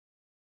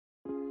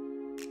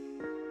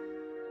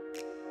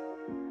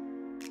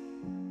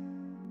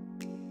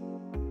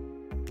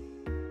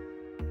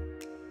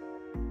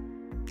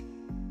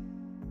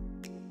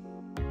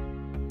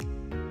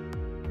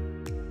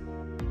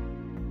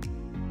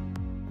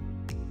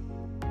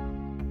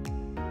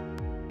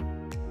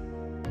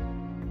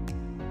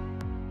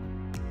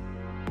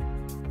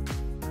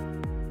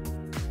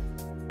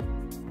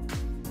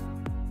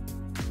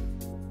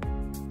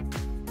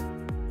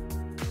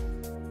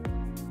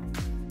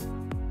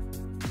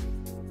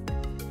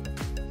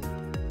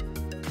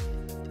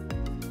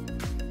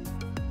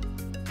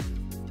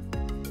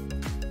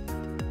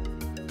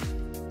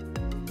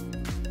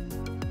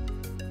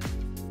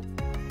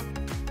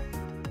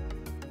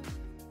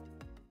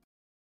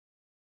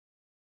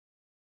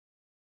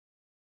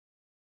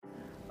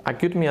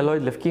Acute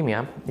myeloid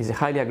leukemia is a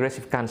highly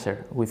aggressive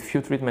cancer with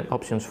few treatment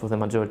options for the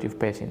majority of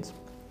patients.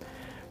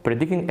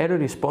 Predicting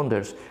early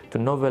responders to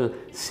novel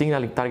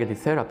signaling targeted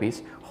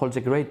therapies holds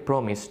a great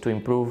promise to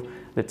improve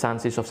the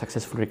chances of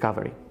successful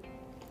recovery.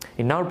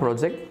 In our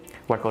project,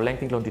 we are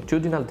collecting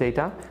longitudinal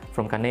data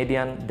from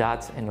Canadian,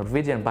 Dutch and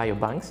Norwegian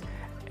biobanks,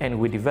 and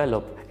we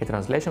develop a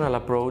translational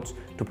approach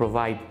to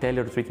provide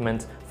tailored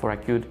treatments for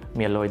acute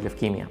myeloid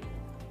leukemia.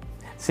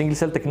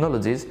 Single-cell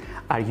technologies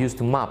are used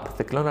to map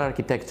the clonal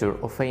architecture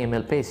of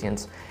AML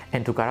patients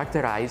and to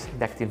characterize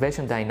the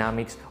activation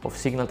dynamics of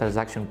signal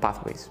transduction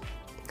pathways.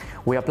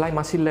 We apply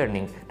machine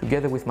learning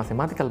together with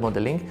mathematical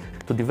modeling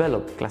to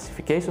develop a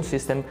classification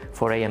system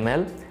for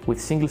AML with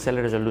single-cell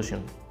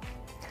resolution.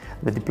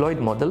 The deployed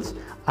models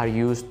are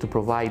used to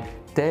provide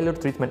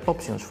tailored treatment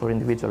options for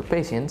individual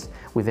patients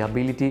with the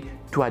ability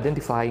to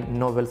identify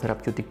novel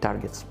therapeutic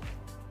targets.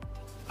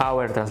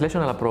 Our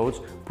translational approach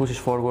pushes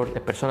forward a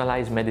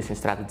personalized medicine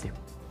strategy.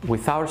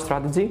 With our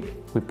strategy,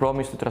 we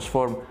promise to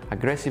transform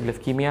aggressive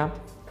leukemia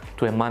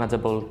to a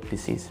manageable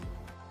disease.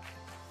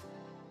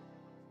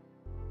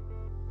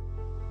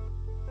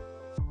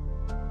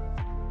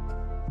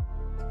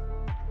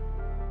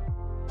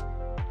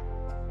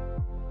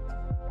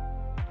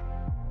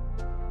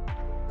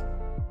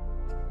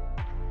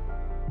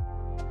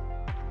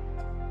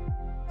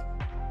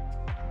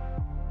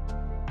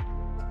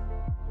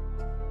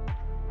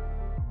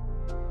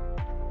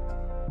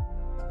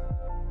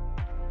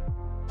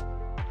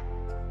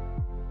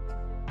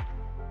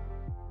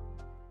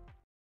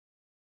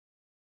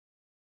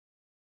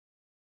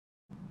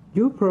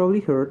 You've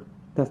probably heard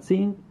that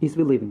seeing is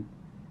believing,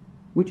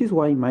 which is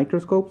why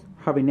microscopes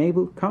have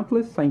enabled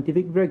countless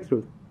scientific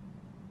breakthroughs.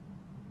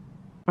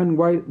 And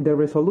while the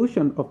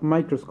resolution of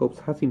microscopes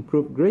has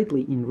improved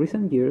greatly in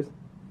recent years,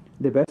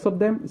 the best of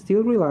them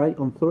still rely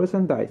on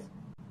fluorescent dyes,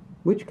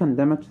 which can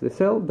damage the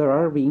cells that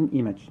are being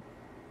imaged.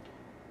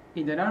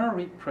 In the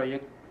NanoRead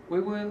project,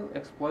 we will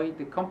exploit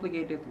the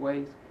complicated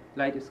ways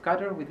light is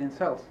scattered within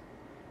cells,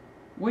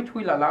 which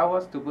will allow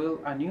us to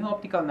build a new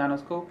optical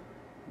nanoscope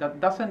that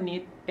doesn't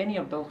need any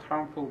of those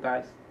harmful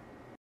dyes.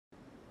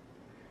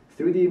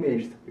 3D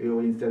images will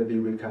instead be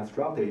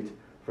reconstructed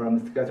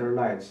from scattered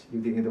light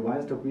using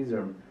advanced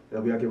algorithm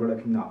that we are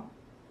developing now.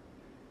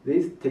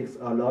 This takes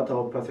a lot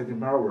of processing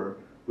power,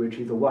 which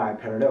is why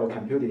parallel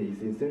computing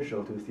is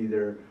essential to see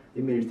the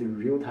image in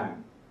real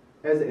time.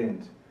 At the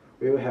end,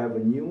 we will have a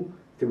new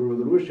super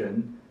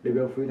resolution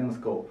level freedom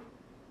scope.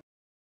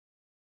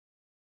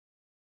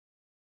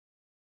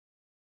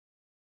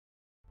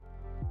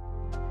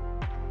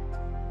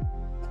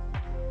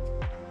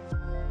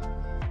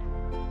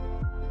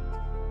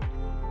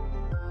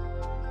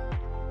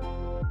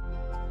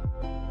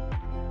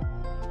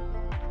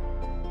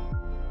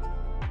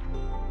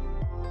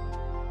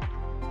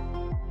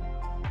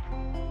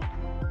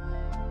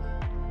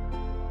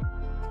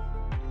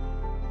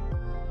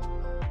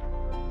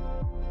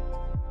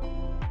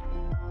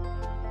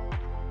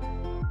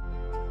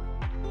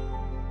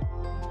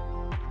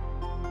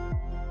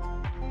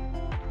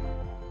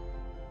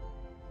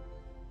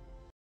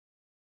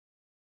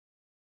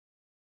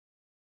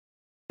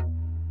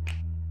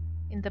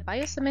 In the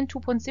Biocement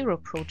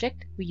 2.0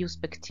 project, we use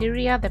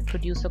bacteria that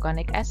produce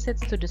organic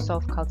acids to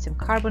dissolve calcium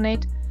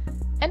carbonate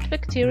and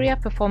bacteria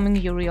performing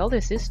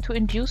ureolysis to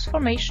induce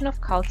formation of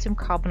calcium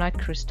carbonate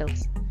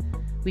crystals.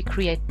 We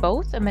create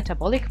both a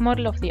metabolic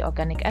model of the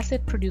organic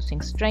acid producing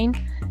strain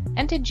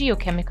and a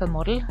geochemical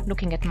model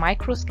looking at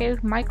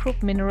microscale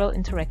microbe-mineral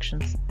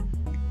interactions.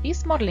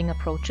 These modeling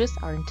approaches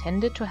are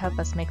intended to help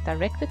us make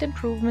directed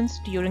improvements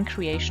during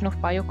creation of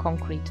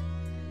bioconcrete.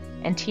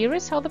 And here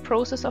is how the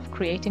process of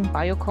creating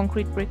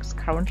bioconcrete bricks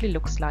currently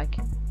looks like.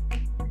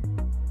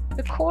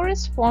 The core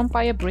is formed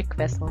by a brick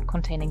vessel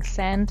containing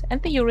sand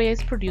and the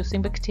urease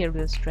producing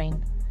bacterial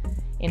strain.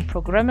 In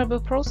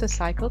programmable process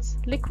cycles,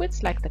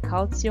 liquids like the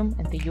calcium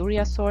and the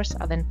urea source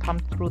are then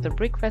pumped through the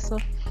brick vessel,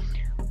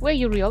 where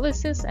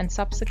ureolysis and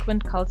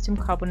subsequent calcium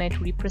carbonate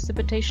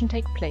reprecipitation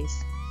take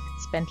place.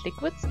 Spent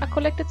liquids are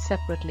collected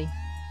separately.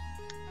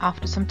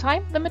 After some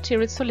time, the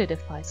material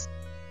solidifies.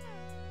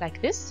 Like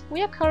this,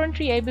 we are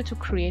currently able to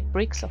create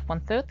bricks of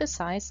 1/3 the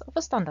size of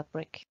a standard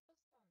brick.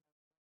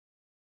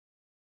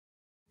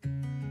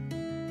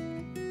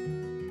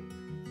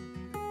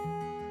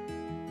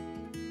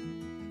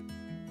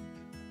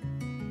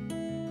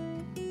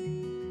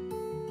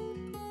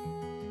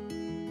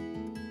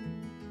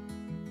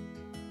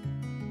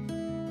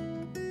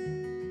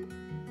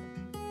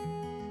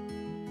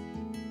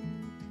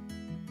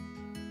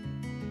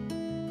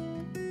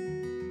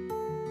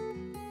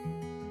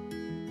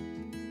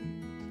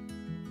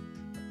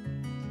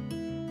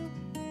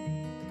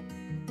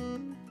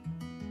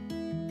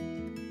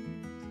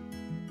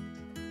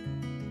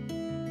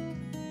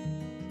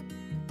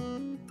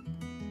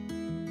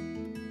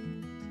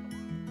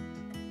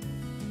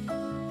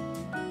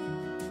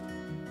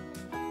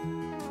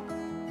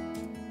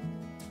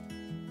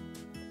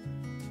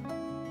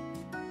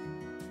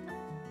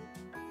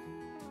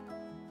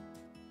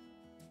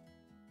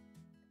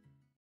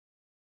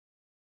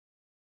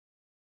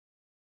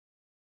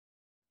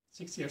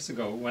 6 years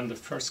ago, when the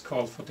first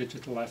call for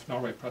Digital Life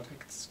Norway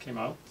projects came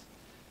out,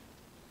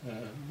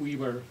 we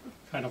were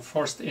kind of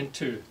forced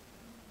into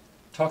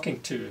talking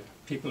to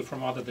people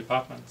from other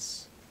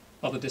departments,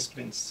 other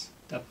disciplines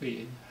that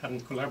we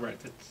hadn't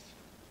collaborated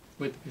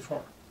with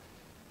before.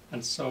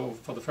 And so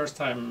for the first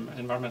time,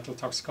 environmental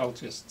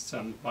toxicologists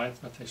and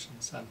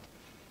bioinformaticians and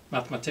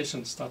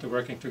mathematicians started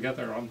working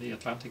together on the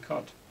Atlantic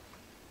cod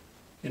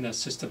in a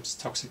systems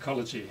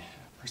toxicology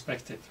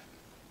perspective.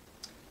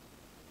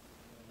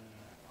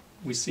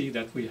 We see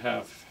that we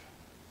have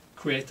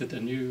created a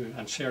new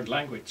and shared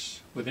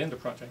language within the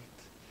project.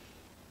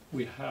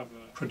 We have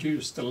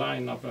produced a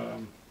line of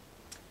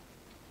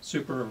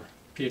super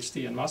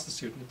PhD and master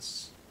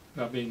students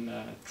who have been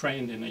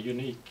trained in a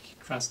unique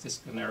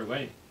transdisciplinary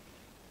way.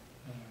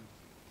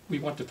 We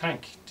want to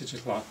thank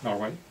Digital Life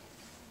Norway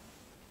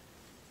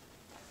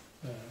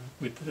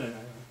with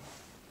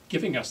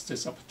giving us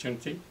this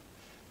opportunity,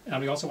 and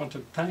we also want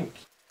to thank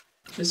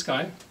this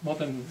guy, more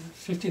than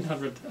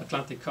 1,500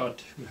 Atlantic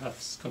cod, who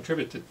has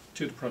contributed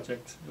to the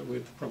project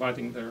with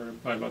providing their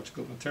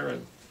biological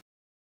material.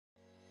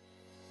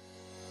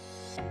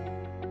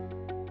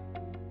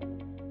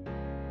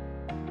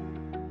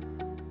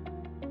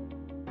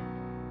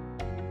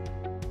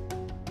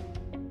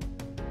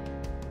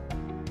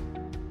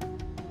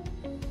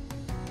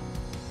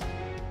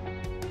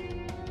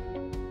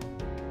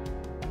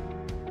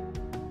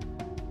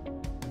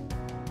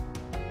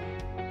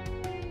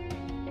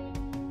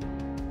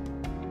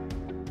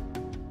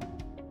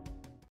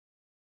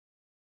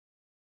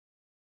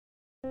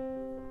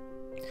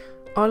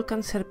 All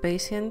cancer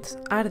patients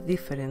are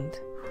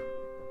different,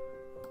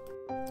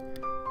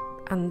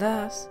 and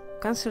thus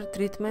cancer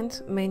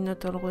treatments may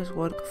not always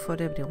work for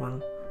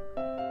everyone.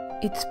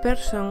 Each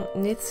person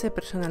needs a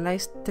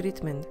personalized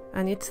treatment,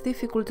 and it's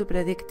difficult to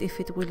predict if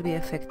it will be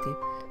effective.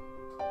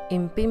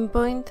 In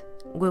Pinpoint,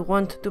 we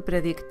want to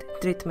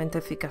predict treatment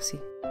efficacy.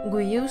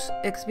 We use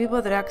ex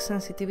vivo drug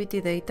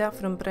sensitivity data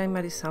from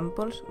primary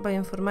samples,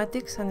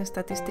 bioinformatics and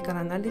statistical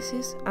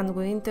analysis, and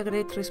we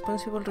integrate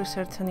responsible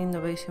research and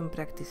innovation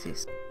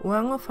practices.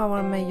 One of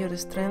our major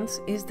strengths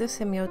is the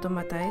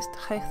semi-automatized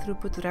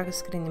high-throughput drug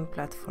screening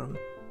platform,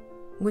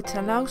 which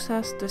allows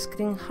us to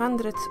screen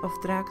hundreds of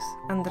drugs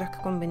and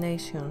drug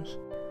combinations,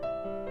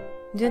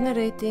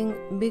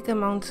 generating big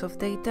amounts of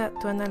data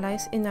to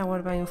analyze in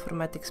our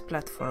bioinformatics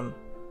platform.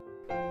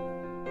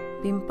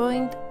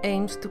 Pinpoint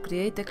aims to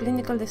create a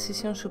clinical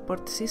decision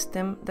support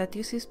system that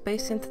uses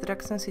patient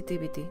drug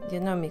sensitivity,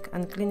 genomic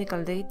and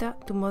clinical data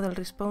to model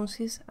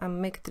responses and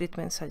make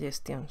treatment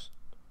suggestions.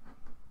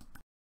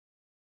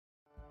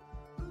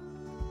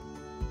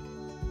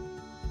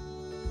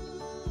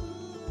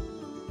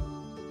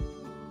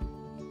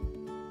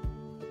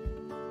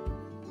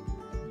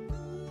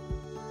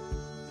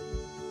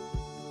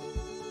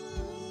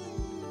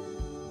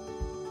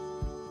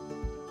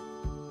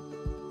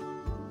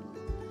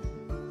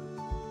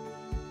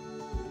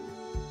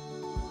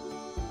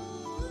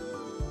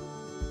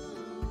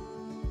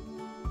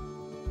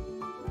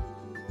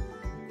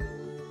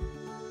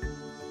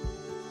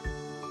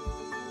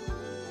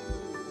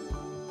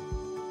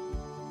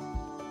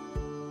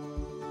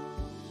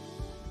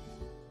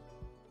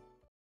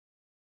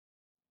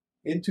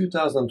 In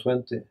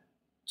 2020,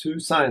 2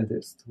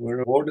 scientists were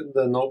awarded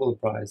the Nobel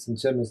Prize in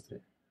Chemistry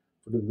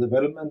for the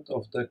development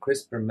of the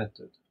CRISPR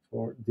method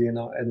for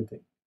DNA editing.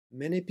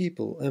 Many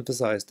people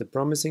emphasize the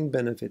promising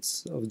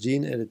benefits of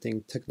gene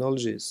editing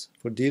technologies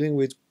for dealing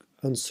with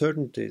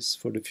uncertainties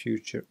for the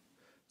future,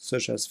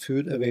 such as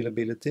food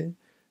availability,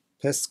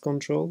 pest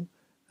control,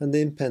 and the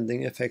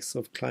impending effects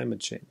of climate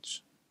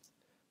change.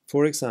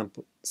 For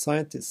example,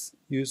 scientists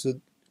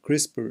used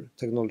CRISPR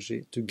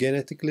technology to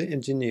genetically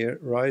engineer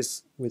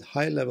rice with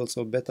high levels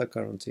of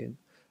beta-carotene,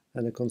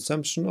 and the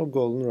consumption of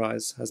golden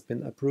rice has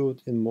been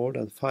approved in more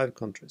than 5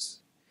 countries.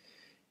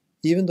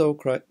 Even though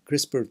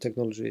CRISPR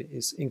technology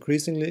is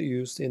increasingly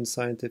used in the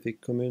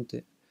scientific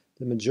community,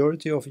 the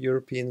majority of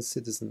European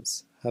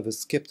citizens have a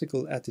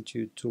skeptical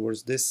attitude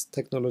towards this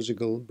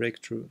technological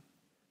breakthrough.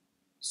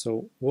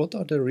 So, what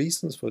are the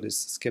reasons for this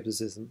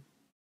skepticism?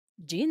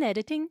 Gene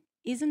editing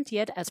isn't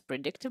yet as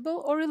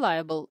predictable or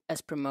reliable as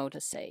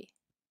promoters say.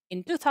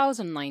 In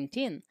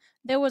 2019,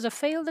 there was a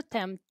failed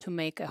attempt to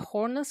make a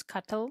hornless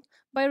cattle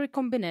by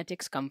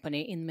Recombinetics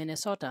company in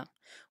Minnesota,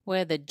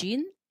 where the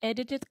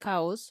gene-edited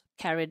cows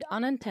carried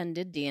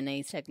unintended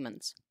DNA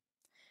segments.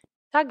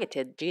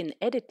 Targeted gene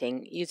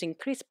editing using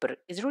CRISPR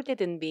is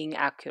rooted in being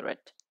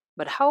accurate,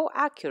 but how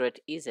accurate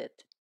is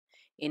it?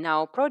 In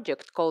our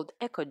project called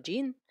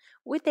EcoGene,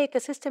 we take a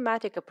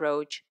systematic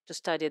approach to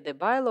study the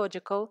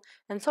biological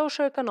and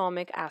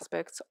socioeconomic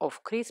aspects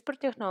of CRISPR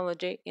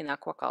technology in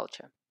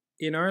aquaculture.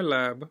 In our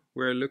lab,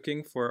 we're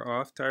looking for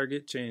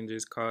off-target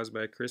changes caused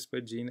by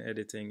CRISPR gene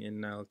editing in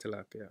Nile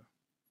tilapia.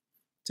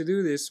 To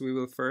do this, we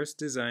will first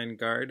design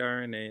guard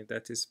RNA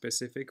that is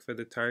specific for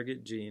the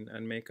target gene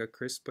and make a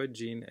CRISPR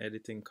gene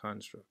editing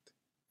construct.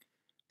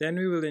 Then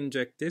we will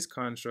inject this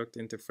construct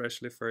into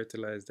freshly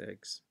fertilized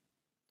eggs.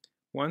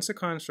 Once the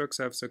constructs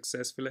have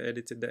successfully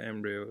edited the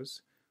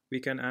embryos, we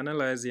can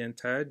analyze the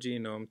entire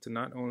genome to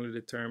not only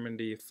determine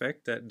the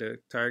effect at the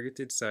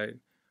targeted site,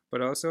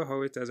 but also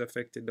how it has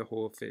affected the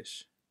whole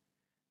fish.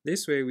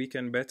 This way, we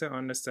can better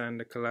understand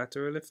the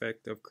collateral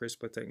effect of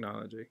CRISPR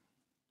technology.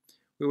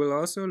 We will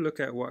also look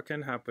at what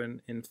can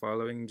happen in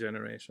following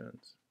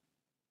generations.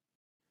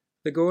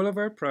 The goal of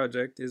our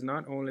project is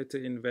not only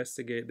to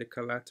investigate the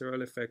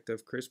collateral effect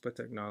of CRISPR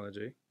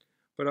technology,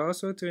 but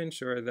also to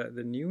ensure that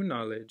the new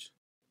knowledge,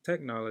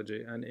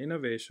 technology, and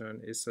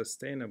innovation is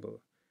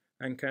sustainable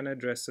and can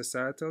address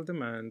societal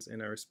demands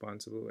in a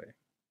responsible way.